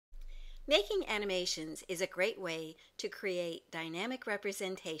Making animations is a great way to create dynamic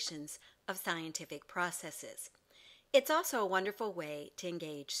representations of scientific processes. It's also a wonderful way to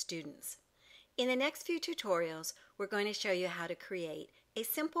engage students. In the next few tutorials, we're going to show you how to create a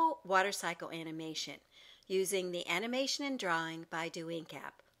simple water cycle animation using the Animation and Drawing by DoInk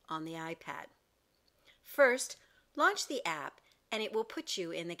app on the iPad. First, launch the app and it will put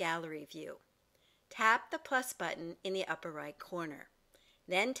you in the gallery view. Tap the plus button in the upper right corner.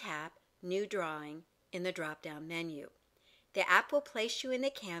 Then tap New Drawing in the drop-down menu. The app will place you in the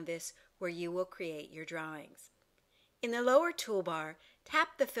canvas where you will create your drawings. In the lower toolbar,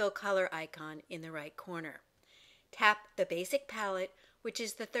 tap the Fill Color icon in the right corner. Tap the Basic Palette, which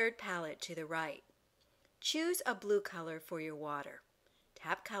is the third palette to the right. Choose a blue color for your water.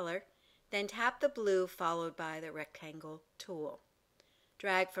 Tap Color, then tap the blue followed by the rectangle tool.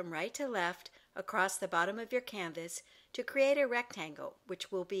 Drag from right to left across the bottom of your canvas to create a rectangle,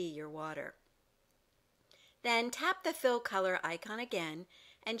 which will be your water. Then tap the Fill Color icon again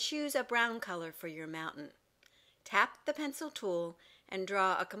and choose a brown color for your mountain. Tap the pencil tool and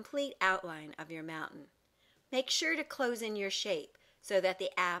draw a complete outline of your mountain. Make sure to close in your shape so that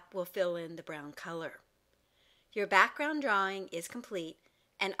the app will fill in the brown color. Your background drawing is complete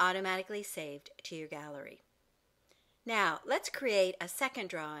and automatically saved to your gallery. Now, let's create a second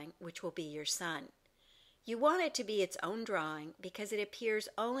drawing, which will be your sun. You want it to be its own drawing because it appears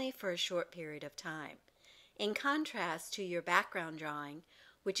only for a short period of time, in contrast to your background drawing,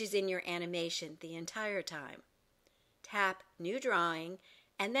 which is in your animation the entire time. Tap New Drawing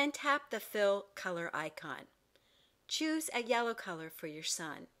and then tap the Fill Color icon. Choose a yellow color for your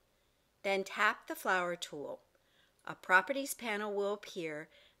sun. Then tap the Flower tool. A Properties panel will appear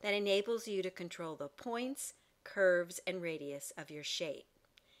that enables you to control the points, curves, and radius of your shape.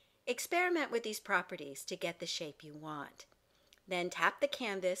 Experiment with these properties to get the shape you want. Then tap the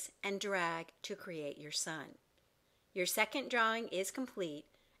canvas and drag to create your sun. Your second drawing is complete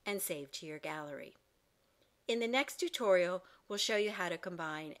and saved to your gallery. In the next tutorial, we'll show you how to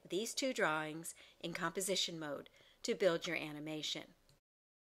combine these two drawings in composition mode to build your animation.